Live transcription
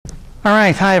All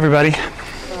right, hi everybody.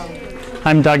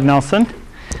 I'm Doug Nelson.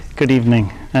 Good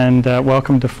evening, and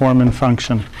welcome to Form and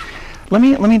Function. Let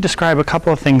me describe a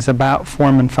couple of things about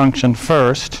form and function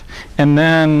first, and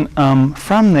then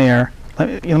from there,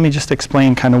 let me just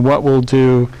explain kind of what we'll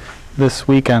do this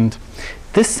weekend.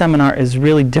 This seminar is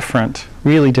really different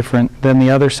than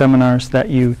the other seminars that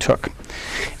you took,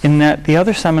 in that the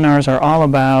other seminars are all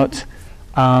about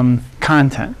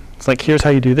content. It's like, here's how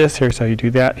you do this, here's how you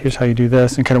do that, here's how you do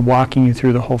this, and kind of walking you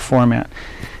through the whole format.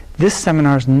 This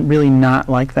seminar is really not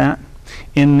like that,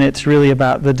 in that it's really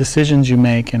about the decisions you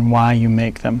make and why you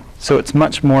make them. So it's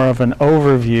much more of an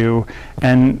overview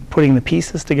and putting the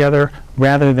pieces together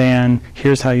rather than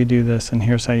here's how you do this and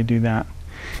here's how you do that.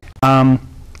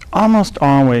 Almost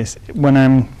always when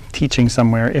I'm teaching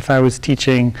somewhere, if I was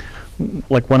teaching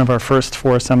like one of our first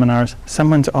 4 seminars,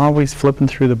 someone's always flipping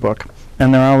through the book.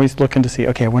 And they're always looking to see,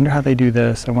 okay, I wonder how they do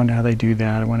this, I wonder how they do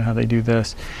that, I wonder how they do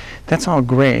this. That's all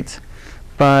great,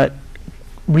 but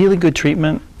really good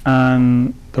treatment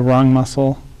on the wrong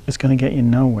muscle is going to get you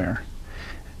nowhere,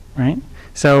 right?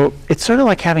 So it's sort of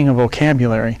like having a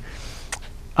vocabulary.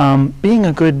 Being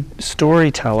a good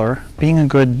storyteller, being a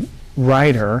good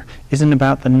writer isn't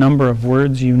about the number of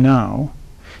words you know,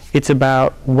 it's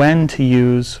about when to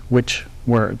use which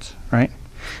words, right?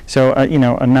 So, a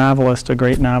novelist, a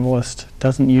great novelist,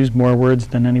 doesn't use more words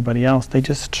than anybody else. They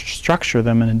just structure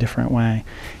them in a different way.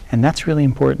 And that's really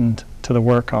important to the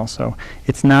work also.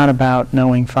 It's not about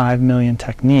knowing 5 million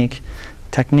techniques.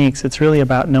 It's really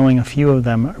about knowing a few of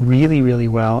them really, really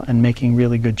well and making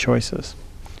really good choices.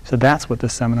 So that's what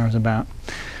this seminar is about.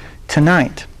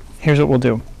 Tonight, here's what we'll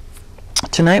do.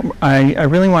 Tonight, I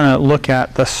really want to look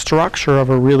at the structure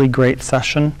of a really great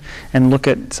session and look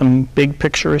at some big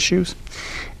picture issues.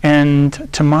 And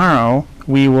tomorrow,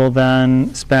 we will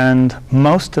then spend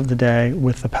most of the day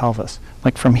with the pelvis.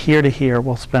 Like from here to here,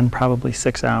 we'll spend probably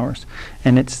 6 hours.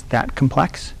 And it's that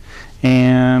complex.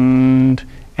 And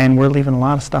we're leaving a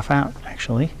lot of stuff out,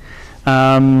 actually.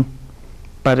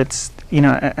 But it's,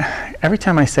 every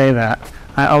time I say that,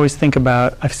 I always think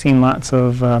about, I've seen lots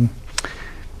of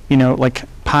like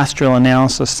postural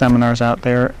analysis seminars out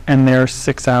there, and they're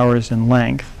 6 hours in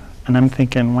length. And I'm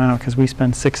thinking, wow, because we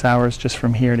spend 6 hours just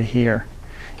from here to here,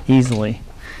 easily.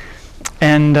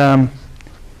 And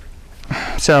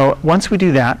so once we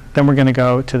do that, then we're going to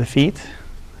go to the feet,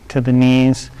 to the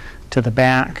knees, to the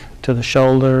back, to the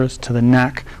shoulders, to the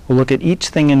neck. We'll look at each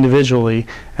thing individually,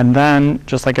 and then,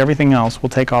 just like everything else, we'll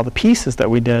take all the pieces that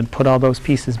we did, put all those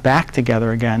pieces back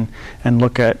together again, and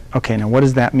look at, okay, now what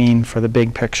does that mean for the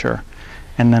big picture?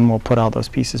 And then we'll put all those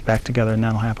pieces back together, and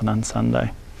that'll happen on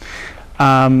Sunday.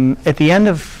 At the end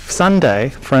of Sunday,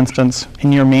 for instance,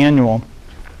 in your manual,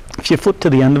 if you flip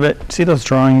to the end of it, see those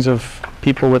drawings of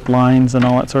people with lines and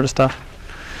all that sort of stuff?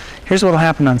 Here's what will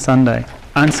happen on Sunday.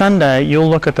 On Sunday, you'll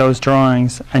look at those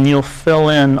drawings and you'll fill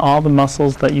in all the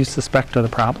muscles that you suspect are the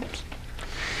problems.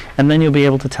 And then you'll be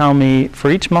able to tell me,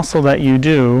 for each muscle that you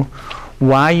do,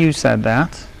 why you said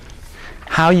that,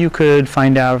 how you could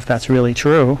find out if that's really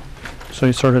true, so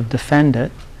you sort of defend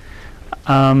it,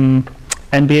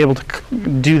 and be able to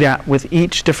do that with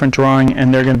each different drawing,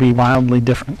 and they're going to be wildly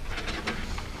different.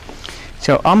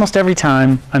 So almost every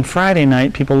time on Friday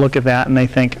night, people look at that and they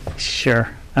think, sure,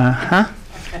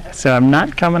 so I'm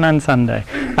not coming on Sunday.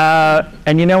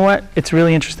 And you know what? It's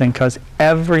really interesting, because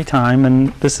every time,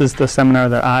 and this is the seminar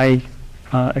that I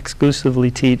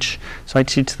exclusively teach, so I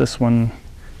teach this one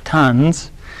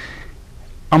tons,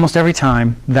 almost every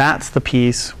time, that's the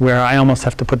piece where I almost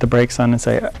have to put the brakes on and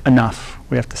say, enough,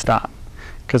 we have to stop,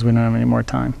 because we don't have any more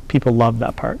time. People love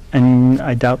that part, and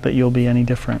I doubt that you'll be any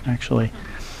different, actually.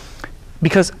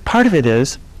 Because part of it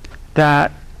is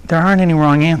that there aren't any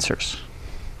wrong answers,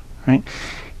 right?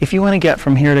 If you want to get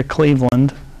from here to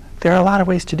Cleveland, there are a lot of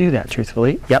ways to do that,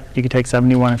 truthfully. Yep, you could take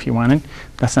 71 if you wanted.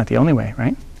 That's not the only way,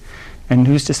 right? And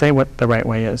who's to say what the right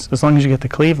way is? As long as you get to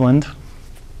Cleveland,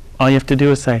 all you have to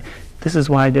do is say, this is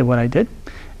why I did what I did,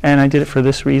 and I did it for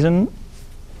this reason.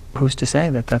 Who's to say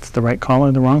that that's the right call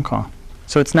or the wrong call?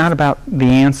 So it's not about the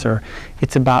answer,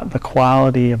 it's about the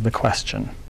quality of the question.